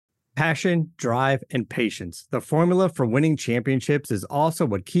Passion, drive, and patience. The formula for winning championships is also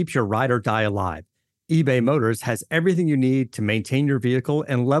what keeps your ride or die alive. eBay Motors has everything you need to maintain your vehicle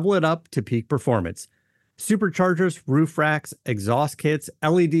and level it up to peak performance. Superchargers, roof racks, exhaust kits,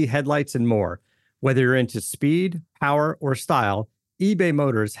 LED headlights, and more. Whether you're into speed, power, or style, eBay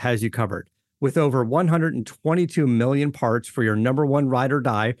Motors has you covered. With over 122 million parts for your number one ride or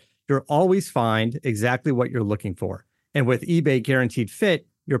die, you'll always find exactly what you're looking for. And with eBay Guaranteed Fit,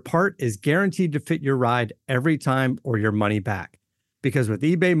 your part is guaranteed to fit your ride every time or your money back. Because with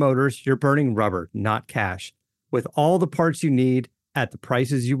eBay Motors, you're burning rubber, not cash. With all the parts you need at the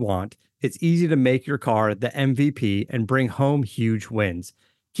prices you want, it's easy to make your car the MVP and bring home huge wins.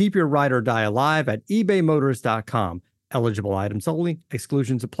 Keep your ride or die alive at ebaymotors.com. Eligible items only.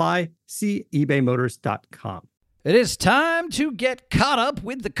 Exclusions apply. See ebaymotors.com. It is time to get caught up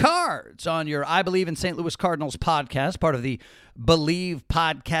with the Cards on your I Believe in St. Louis Cardinals podcast, part of the Believe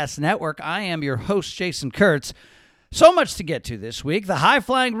Podcast Network. I am your host, Jason Kurtz. So much to get to this week. The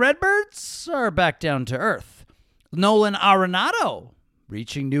high-flying Redbirds are back down to earth. Nolan Arenado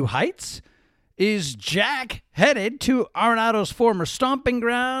reaching new heights. Is Jack headed to Arenado's former stomping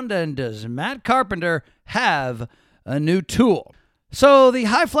ground? And does Matt Carpenter have a new tool? So the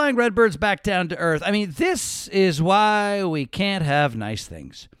high-flying Redbirds back down to earth. I mean, this is why we can't have nice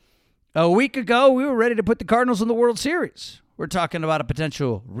things. A week ago, we were ready to put the Cardinals in the World Series. We're talking about a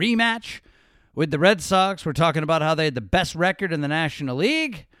potential rematch with the Red Sox. We're talking about how they had the best record in the National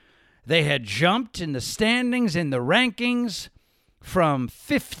League. They had jumped in the standings, in the rankings, from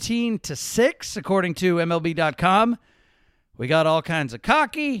 15 to 6, according to MLB.com. We got all kinds of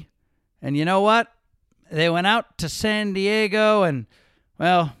cocky, and you know what? They went out to San Diego, and,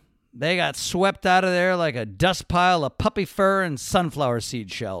 well, they got swept out of there like a dust pile of puppy fur and sunflower seed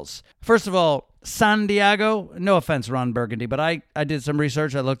shells. First of all, San Diego, no offense, Ron Burgundy, but I did some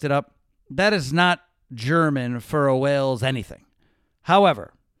research. I looked it up. That is not German for a whale's anything.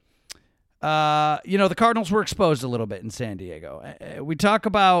 However, the Cardinals were exposed a little bit in San Diego. We talk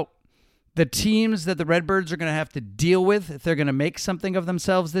about the teams that the Redbirds are going to have to deal with if they're going to make something of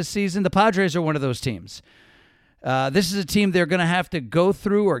themselves this season. The Padres are one of those teams. This is a team they're going to have to go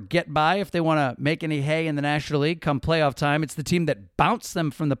through or get by if they want to make any hay in the National League come playoff time. It's the team that bounced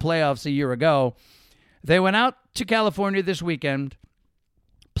them from the playoffs a year ago. They went out to California this weekend,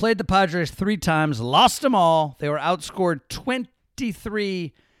 played the Padres 3 times, lost them all. They were outscored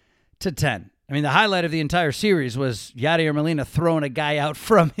 23-10. I mean, the highlight of the entire series was Yadier Molina throwing a guy out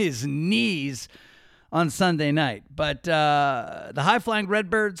from his knees on Sunday night. But the high-flying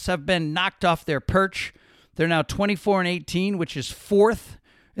Redbirds have been knocked off their perch. They're now 24-18, which is 4th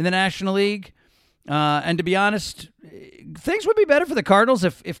in the National League. And to be honest, things would be better for the Cardinals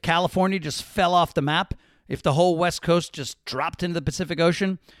if California just fell off the map, if the whole West Coast just dropped into the Pacific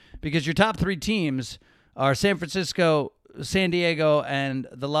Ocean, because your top 3 teams are San Francisco, San Diego, and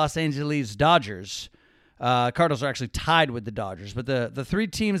the Los Angeles Dodgers. Cardinals are actually tied with the Dodgers, but the 3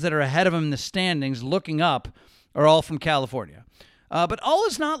 teams that are ahead of them in the standings looking up are all from California. But all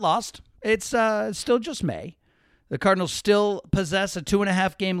is not lost. It's still just May. The Cardinals still possess a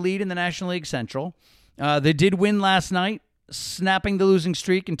 2.5-game lead in the National League Central. They did win last night, snapping the losing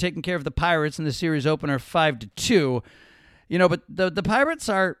streak and taking care of the Pirates in the series opener 5-2. But the Pirates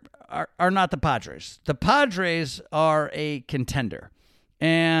are not the Padres. The Padres are a contender.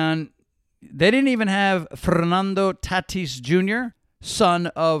 And they didn't even have Fernando Tatis Jr., son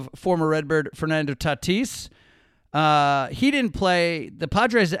of former Redbird Fernando Tatis. He didn't play. The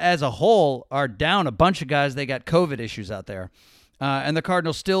Padres as a whole are down a bunch of guys. They got COVID issues out there. And the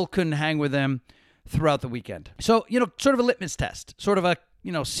Cardinals still couldn't hang with them throughout the weekend. So, sort of a litmus test, sort of a,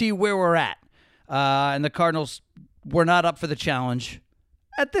 see where we're at. And the Cardinals were not up for the challenge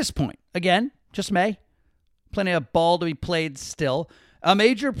at this point. Again, just May. Plenty of ball to be played still. A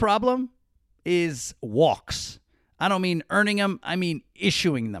major problem is walks. I don't mean earning them. I mean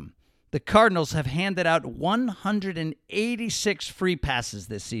issuing them. The Cardinals have handed out 186 free passes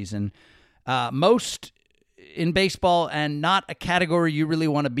this season, most in baseball and not a category you really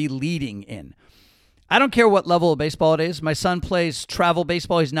want to be leading in. I don't care what level of baseball it is. My son plays travel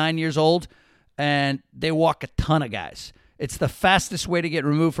baseball. He's 9 years old, and they walk a ton of guys. It's the fastest way to get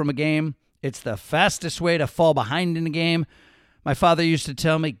removed from a game. It's the fastest way to fall behind in a game. My father used to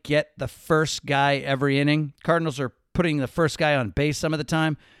tell me, get the first guy every inning. Cardinals are putting the first guy on base some of the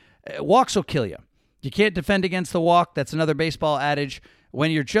time. Walks will kill you. You can't defend against the walk. That's another baseball adage. When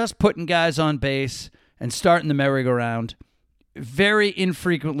you're just putting guys on base and starting the merry-go-round, very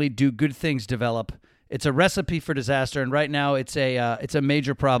infrequently do good things develop. It's a recipe for disaster, and right now it's a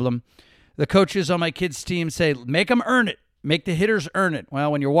major problem. The coaches on my kids' team say, make them earn it. Make the hitters earn it.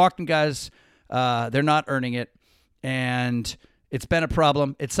 Well, when you're walking guys, they're not earning it, and it's been a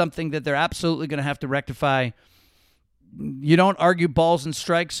problem. It's something that they're absolutely going to have to rectify. You don't argue balls and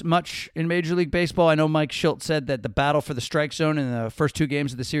strikes much in Major League Baseball. I know Mike Shildt said that the battle for the strike zone in the first 2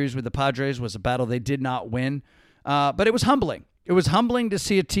 games of the series with the Padres was a battle they did not win, but it was humbling. It was humbling to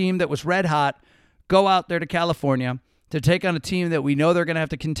see a team that was red hot go out there to California to take on a team that we know they're going to have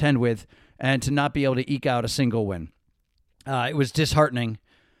to contend with and to not be able to eke out a single win. It was disheartening,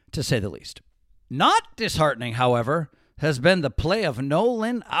 to say the least. Not disheartening, however, has been the play of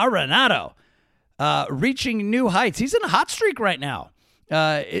Nolan Arenado, reaching new heights. He's in a hot streak right now.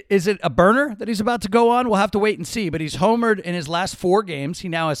 Is it a burner that he's about to go on? We'll have to wait and see, but he's homered in his last 4 games. He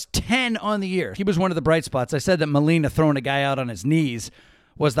now has 10 on the year. He was one of the bright spots. I said that Molina throwing a guy out on his knees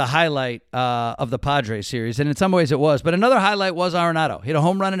was the highlight of the Padres series, and in some ways it was. But another highlight was Arenado. He hit a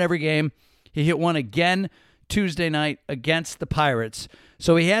home run in every game. He hit one again Tuesday night against the Pirates.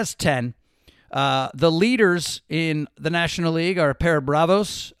 So he has 10. The leaders in the National League are a pair of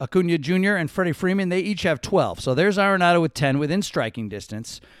Bravos, Acuna Jr. and Freddie Freeman. They each have 12. So there's Arenado with 10 within striking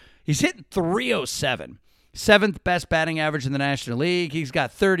distance. He's hitting .307, 7th best batting average in the National League. He's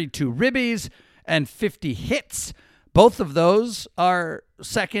got 32 ribbies and 50 hits. Both of those are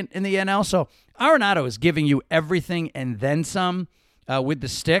second in the NL. So Arenado is giving you everything and then some with the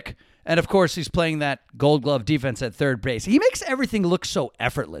stick. And, of course, he's playing that Gold Glove defense at third base. He makes everything look so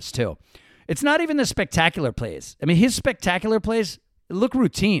effortless, too. It's not even the spectacular plays. I mean, his spectacular plays look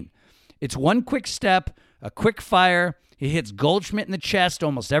routine. It's one quick step, a quick fire. He hits Goldschmidt in the chest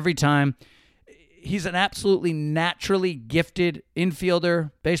almost every time. He's an absolutely naturally gifted infielder,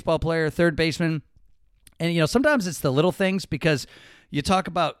 baseball player, third baseman. And, sometimes it's the little things because you talk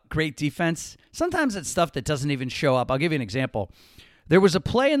about great defense. Sometimes it's stuff that doesn't even show up. I'll give you an example. There was a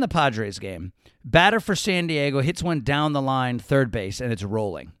play in the Padres game. Batter for San Diego hits one down the line, third base, and it's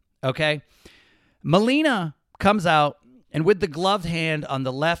rolling. Okay? Molina comes out, and with the gloved hand on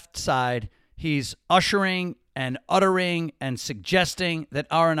the left side, he's ushering and uttering and suggesting that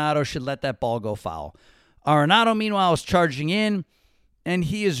Arenado should let that ball go foul. Arenado, meanwhile, is charging in, and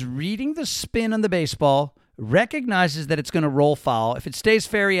he is reading the spin on the baseball, recognizes that it's going to roll foul. If it stays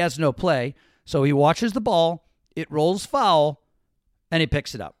fair, he has no play. So he watches the ball, it rolls foul, and he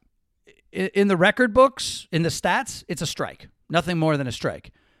picks it up. In the record books, in the stats, it's a strike. Nothing more than a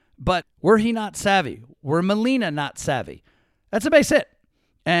strike. But were he not savvy? Were Molina not savvy? That's a base hit.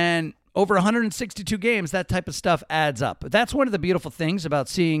 And over 162 games, that type of stuff adds up. But that's one of the beautiful things about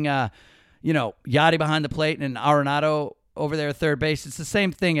seeing, Yachty behind the plate and Arenado over there at third base. It's the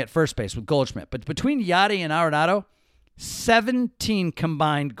same thing at first base with Goldschmidt. But between Yachty and Arenado, 17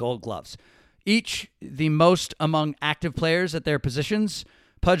 combined Gold Gloves. Each the most among active players at their positions.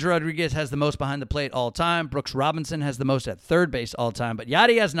 Pudge Rodriguez has the most behind the plate all time. Brooks Robinson has the most at third base all time. But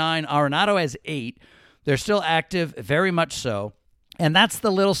Yachty has 9. Arenado has 8. They're still active, very much so. And that's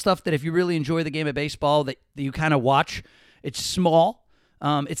the little stuff that if you really enjoy the game of baseball that you kind of watch. It's small.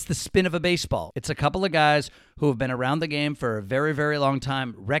 It's the spin of a baseball. It's a couple of guys who have been around the game for a very, very long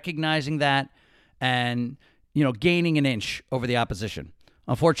time, recognizing that and, gaining an inch over the opposition.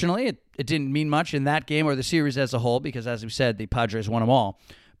 Unfortunately, it didn't mean much in that game or the series as a whole because, as we said, the Padres won them all.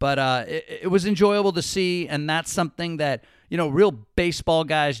 But it was enjoyable to see, and that's something that, real baseball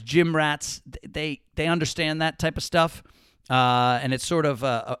guys, gym rats, they understand that type of stuff. And it's sort of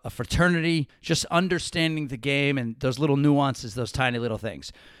a fraternity, just understanding the game and those little nuances, those tiny little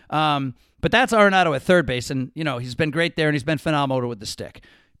things. But that's Arenado at third base, and, he's been great there, and he's been phenomenal with the stick.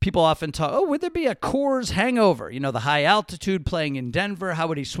 People often talk, would there be a Coors hangover? The high altitude playing in Denver. How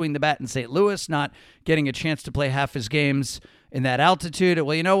would he swing the bat in St. Louis, not getting a chance to play half his games in that altitude?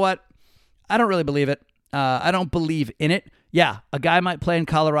 Well, you know what? I don't really believe it. I don't believe in it. Yeah, a guy might play in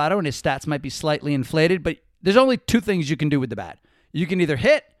Colorado and his stats might be slightly inflated, but there's only 2 things you can do with the bat. You can either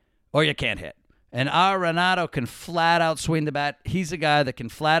hit or you can't hit. And Arenado can flat out swing the bat. He's a guy that can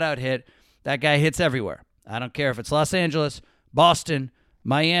flat out hit. That guy hits everywhere. I don't care if it's Los Angeles, Boston,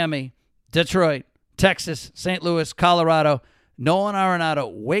 Miami, Detroit, Texas, St. Louis, Colorado. Nolan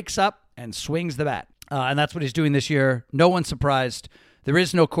Arenado wakes up and swings the bat. And that's what he's doing this year. No one's surprised. There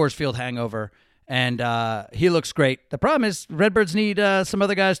is no Coors Field hangover. And he looks great. The problem is Redbirds need some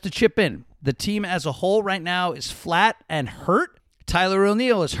other guys to chip in. The team as a whole right now is flat and hurt. Tyler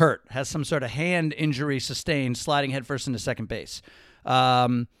O'Neill is hurt, has some sort of hand injury sustained, sliding headfirst into second base.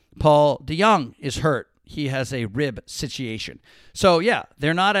 Paul DeJong is hurt. He has a rib situation. So, yeah,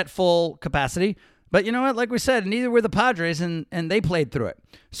 they're not at full capacity. But you know what? Like we said, neither were the Padres, and they played through it.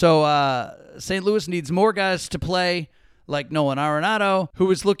 So St. Louis needs more guys to play like Nolan Arenado,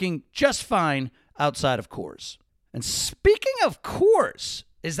 who is looking just fine outside of Coors. And speaking of Coors,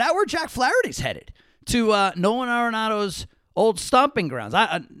 is that where Jack Flaherty's headed? To Nolan Arenado's old stomping grounds.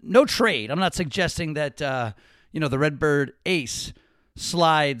 No trade. I'm not suggesting that, the Redbird ace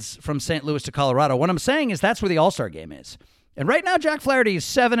slides from St. Louis to Colorado. What I'm saying is that's where the All-Star game is. And right now, Jack Flaherty is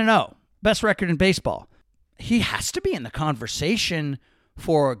 7-0, best record in baseball. He has to be in the conversation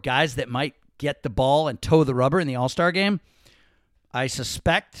for guys that might get the ball and toe the rubber in the All-Star game. I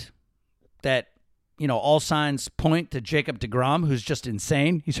suspect that, all signs point to Jacob deGrom, who's just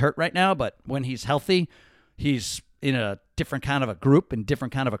insane. He's hurt right now, but when he's healthy, he's in a different kind of a group and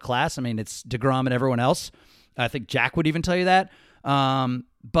different kind of a class. I mean, it's deGrom and everyone else. I think Jack would even tell you that.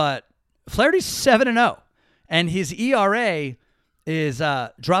 But Flaherty's 7-0, and his ERA is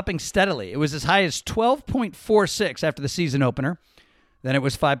dropping steadily. It was as high as 12.46 after the season opener. Then it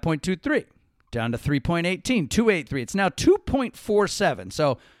was 5.23, down to 3.18, 2.83. It's now 2.47.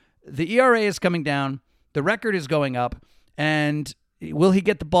 So the ERA is coming down. The record is going up. And will he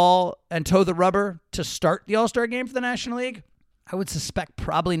get the ball and toe the rubber to start the All-Star game for the National League? I would suspect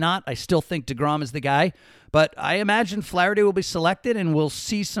probably not. I still think deGrom is the guy. But I imagine Flaherty will be selected and we'll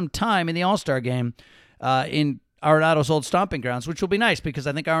see some time in the All-Star game in Arenado's old stomping grounds, which will be nice because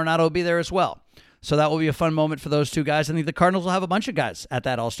I think Arenado will be there as well. So that will be a fun moment for those two guys. I think the Cardinals will have a bunch of guys at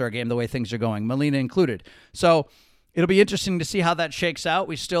that All-Star game the way things are going, Molina included. So it'll be interesting to see how that shakes out.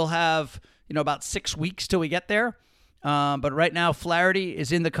 We still have, about 6 weeks till we get there. But right now, Flaherty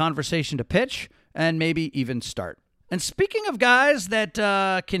is in the conversation to pitch and maybe even start. And speaking of guys that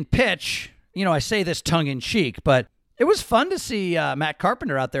can pitch, I say this tongue-in-cheek, but it was fun to see Matt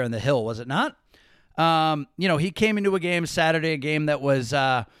Carpenter out there on the hill, was it not? He came into a game Saturday, a game that was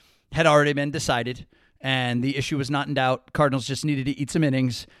had already been decided, and the issue was not in doubt. Cardinals just needed to eat some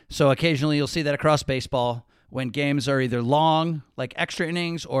innings. So occasionally you'll see that across baseball when games are either long, like extra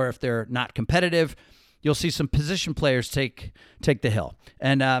innings, or if they're not competitive, you'll see some position players take the hill.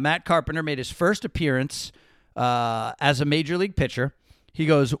 And Matt Carpenter made his first appearance as a major league pitcher. He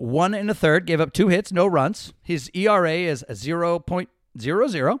goes 1 1/3, gave up 2 hits, no runs. His ERA is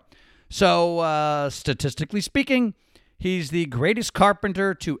 0.00. So statistically speaking, he's the greatest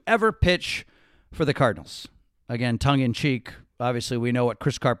Carpenter to ever pitch for the Cardinals. Again, tongue-in-cheek. Obviously, we know what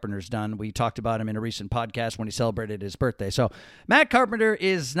Chris Carpenter's done. We talked about him in a recent podcast when he celebrated his birthday. So Matt Carpenter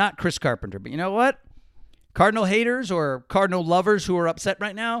is not Chris Carpenter. But you know what? Cardinal haters or Cardinal lovers who are upset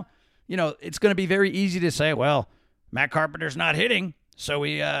right now, it's going to be very easy to say, well, Matt Carpenter's not hitting, so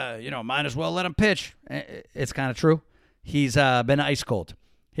we, might as well let him pitch. It's kind of true. He's been ice cold.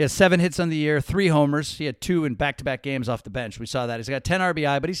 He has 7 hits on the year, 3 homers. He had 2 in back-to-back games off the bench. We saw that. He's got 10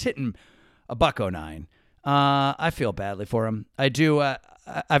 RBI, but he's hitting $109. I feel badly for him. I do.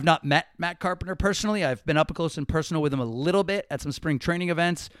 I've not met Matt Carpenter personally. I've been up close and personal with him a little bit at some spring training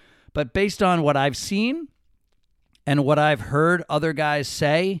events. But based on what I've seen and what I've heard other guys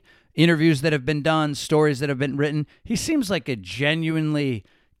say, interviews that have been done, stories that have been written, he seems like a genuinely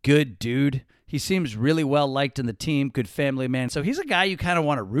good dude. He seems really well-liked in the team, good family man. So he's a guy you kind of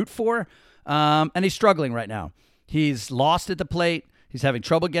want to root for, and he's struggling right now. He's lost at the plate. He's having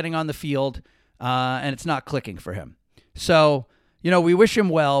trouble getting on the field, and it's not clicking for him. So, we wish him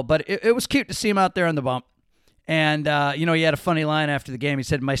well, but it was cute to see him out there on the bump. And, he had a funny line after the game. He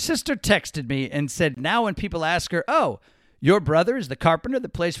said, my sister texted me and said, now when people ask her, oh, your brother is the Carpenter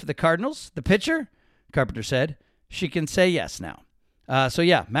that plays for the Cardinals, the pitcher? Carpenter said, she can say yes now.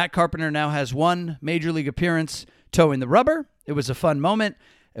 Matt Carpenter now has 1 major league appearance toeing the rubber. It was a fun moment.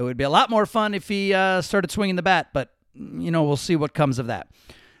 It would be a lot more fun if he started swinging the bat, but, we'll see what comes of that.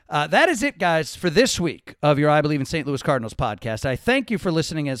 That is it, guys, for this week of your I Believe in St. Louis Cardinals podcast. I thank you for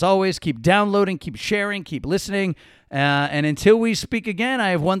listening, as always. Keep downloading, keep sharing, keep listening. And until we speak again, I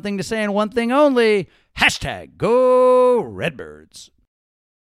have one thing to say and one thing only. #Go Redbirds.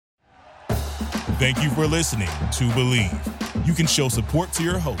 Thank you for listening to Believe. You can show support to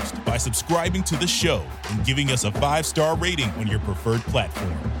your host by subscribing to the show and giving us a 5-star rating on your preferred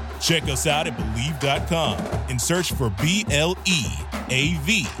platform. Check us out at Believe.com and search for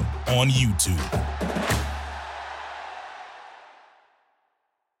BLEAV on YouTube.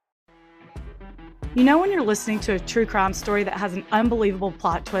 When you're listening to a true crime story that has an unbelievable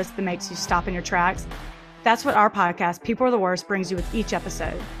plot twist that makes you stop in your tracks? That's what our podcast, People Are the Worst, brings you with each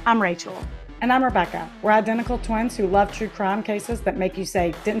episode. I'm Rachel. And I'm Rebecca. We're identical twins who love true crime cases that make you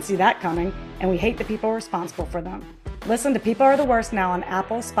say, didn't see that coming, and we hate the people responsible for them. Listen to People Are the Worst now on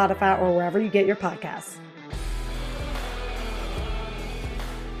Apple, Spotify, or wherever you get your podcasts.